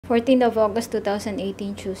14th of August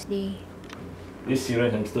 2018, Tuesday. This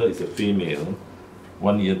Syrian hamster is a female,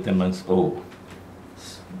 1 year 10 months old.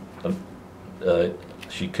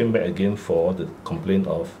 She came back again for the complaint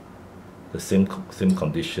of the same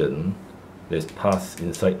condition. There's pus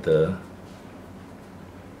inside the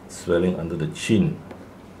swelling under the chin,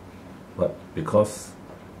 but because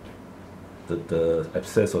the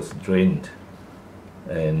abscess was drained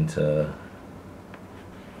and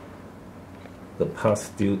the pus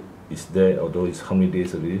still is there, although it's how many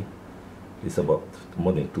days away? It's about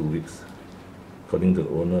more than 2 weeks. According to the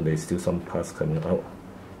owner, there's still some pus coming out.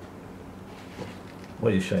 Why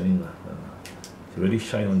are you shining? You really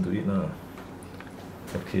shine onto it now.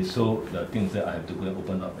 Okay, so the thing is that I have to go and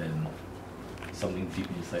open up and something deep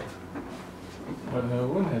inside. But the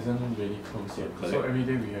wound hasn't really closed yet. Correct. So every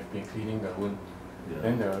day we have been cleaning the wound. Yeah.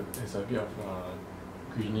 Then there's a bit of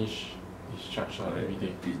greenish discharge every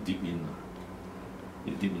day. It's deep in.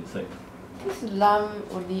 It's deep inside. This lump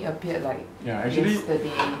only appeared like yesterday.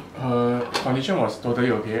 Her condition was totally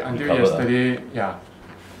okay until Recovered, yesterday. Yeah,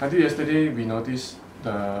 until yesterday we noticed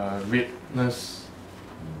the redness.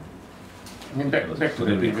 I mean back to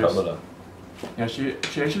the previous. Yeah, she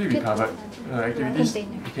actually recovered. Activities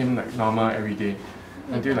became like normal every day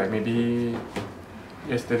until like maybe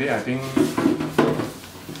yesterday. I think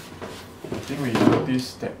we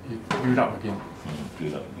noticed that it built up again.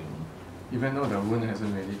 Build up again. Even though the wound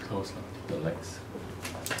hasn't really closed. The legs.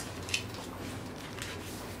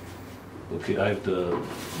 Okay, I have the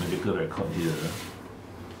medical record here.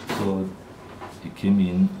 So it came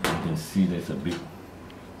in, you can see there's a big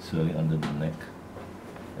swelling under the neck,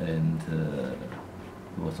 and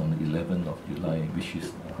it was on the 11th of July, which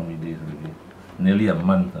is how many days already? Nearly a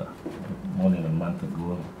month, more than a month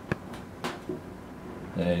ago.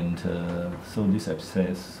 And so this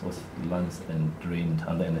abscess was lanced and drained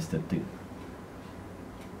under anesthetic.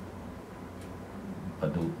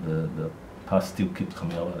 But the pus still keep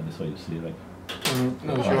coming out, that's what you say, right?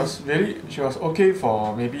 No, she was okay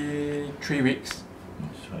for maybe 3 weeks.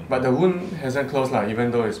 Right. But the wound hasn't closed even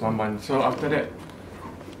though it's 1 month. So after that,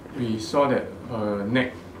 we saw that her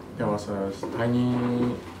neck, there was a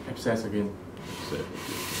tiny abscess again.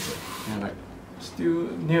 And like still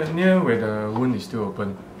near where the wound is still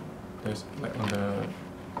open. There's like on the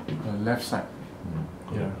left side.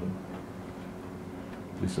 Yeah.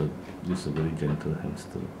 This is a very gentle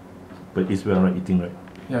hamster. But it's well, right? Eating, right?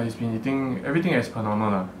 Yeah, he's been eating everything as per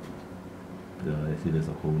normal. Yeah, I see there's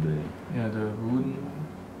a hole there. Yeah, the wound.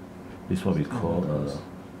 This is what we call a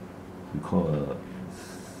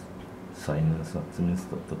sinus. That means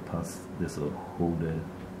the pus, there's a hole there.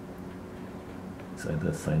 It's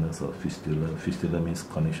either sinus or fistula. Fistula means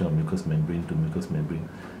connection of mucous membrane to mucous membrane.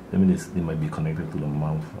 That means it might be connected to the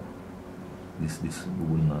mouth. This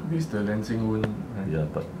wound. This is the lancing wound, right? Yeah,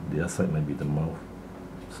 but the other side might be the mouth.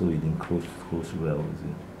 So it didn't close well, is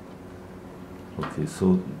it? Okay,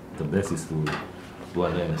 so the best is to go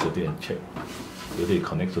under anesthetic and check whether it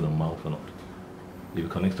connects to the mouth or not. If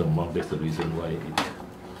it connects to the mouth, that's the reason why it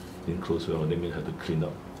didn't close well. That means I have to clean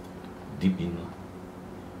up deep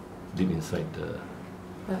inside the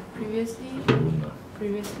previously wound.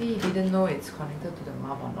 Previously, you didn't know it's connected to the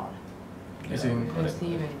mouth or not. As in,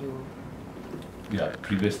 previously when you. Yeah,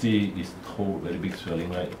 previously it's whole very big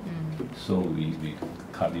swelling, right? So we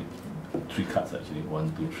cut it, 3 cuts actually,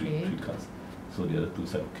 1, 2, 3, Okay. 3 cuts. So the other 2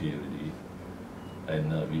 sides okay already.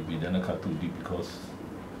 And we didn't cut too deep because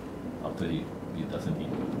after it doesn't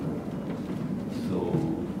eat. So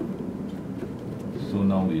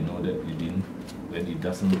now we know that when it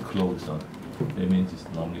doesn't close, that means it's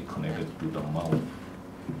normally connected to the mouth.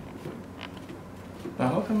 But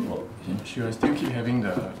how come she will still keep having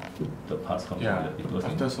the pus coming? Yeah,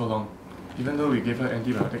 after so long. Even though we gave her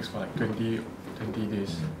antibiotics for like 20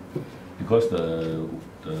 days. Because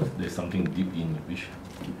there's something deep in which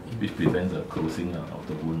prevents the closing of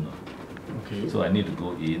the wound. Okay. So I need to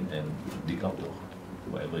go in and dig out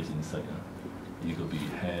whatever is inside. It could be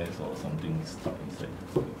hairs or something stuck inside.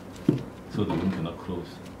 So the wound cannot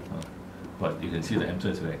close. But you can see the hamster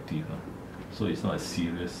is very active. So it's not a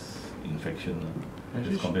serious infection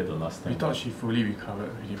as compared to last time. We thought she fully recovered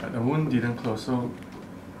already, but the wound didn't close, so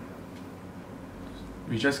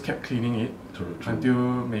we just kept cleaning it until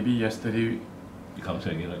maybe yesterday. It comes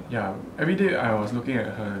again, right? Yeah, every day I was looking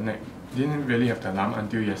at her neck. Didn't really have the lump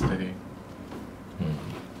until yesterday.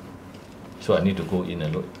 So I need to go in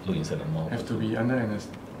and look inside the mouth. Have to be under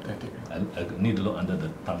anesthetic. I need to look under the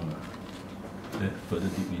tongue. Further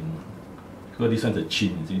deep in. Because this one's the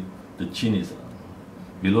chin, you see? The chin is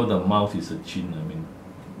below the mouth is the chin, I mean.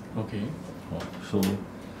 Okay.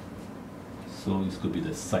 So it could be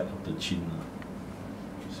the side of the chin.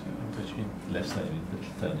 Chin. Left side,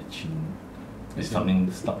 left side of the chin. There's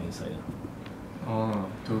something stuck inside. Oh,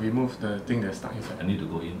 to remove the thing that's stuck inside. I need to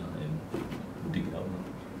go in and dig it out.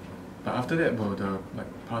 But after that, will the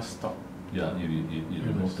pus stop? Yeah, you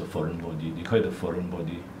remove the foreign body. You call it the foreign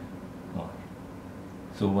body.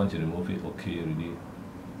 So once you remove it, okay already.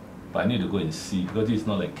 But I need to go and see because it's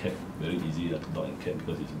not like cat, very easy like dog and cat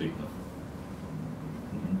because it's big.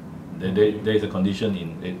 There is a condition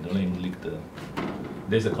in don't let me leak the.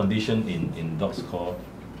 There's a condition in dogs called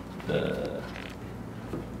the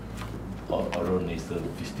oral nasal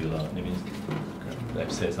fistula. That means the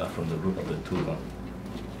abscess from the root of the tooth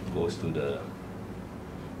goes to the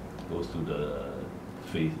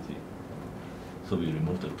face. You see. So we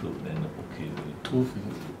remove the tooth, then okay. Tooth?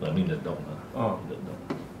 I mean the dog. Oh. The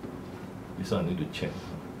dog. This one I need to check.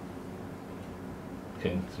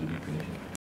 Can really finish it.